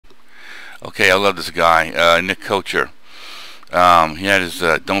Okay, I love this guy, Nick Kocher. He had his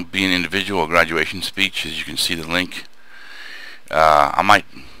 "Don't Be an Individual" graduation speech. As you can see the link. I might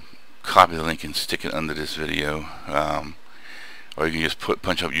copy the link and stick it under this video, or you can just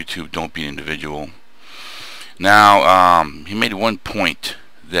punch up YouTube "Don't Be an Individual." Now, he made one point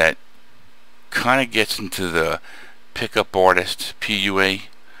that kind of gets into the pickup artist PUA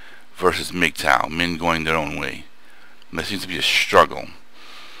versus MGTOW, men going their own way. And there seems to be a struggle.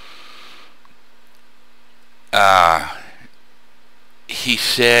 He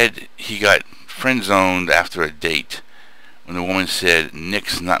said he got friend zoned after a date when the woman said,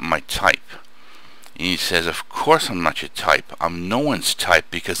 "Nick's not my type." And he says, "Of course I'm not your type. I'm no one's type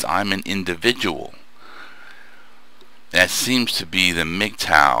because I'm an individual." That seems to be the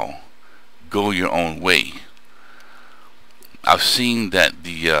MGTOW, go your own way. I've seen that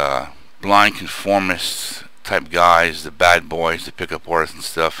the blind conformist type guys, the bad boys, the pickup artists and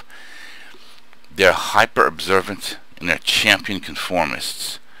stuff, they're hyper observant and they're champion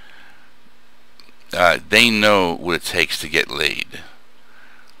conformists. They know what it takes to get laid,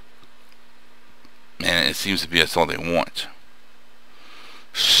 and it seems to be that's all they want.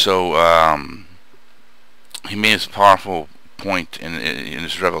 So he made this powerful point in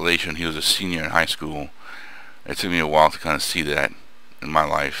this revelation. He was a senior in high school. It took me a while to kind of see that in my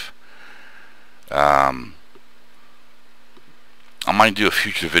life. I might do a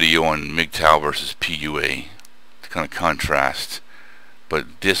future video on MGTOW versus PUA to kind of contrast,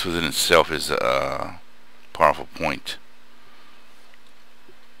 but this within itself is a powerful point.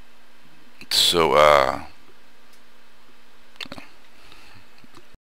 So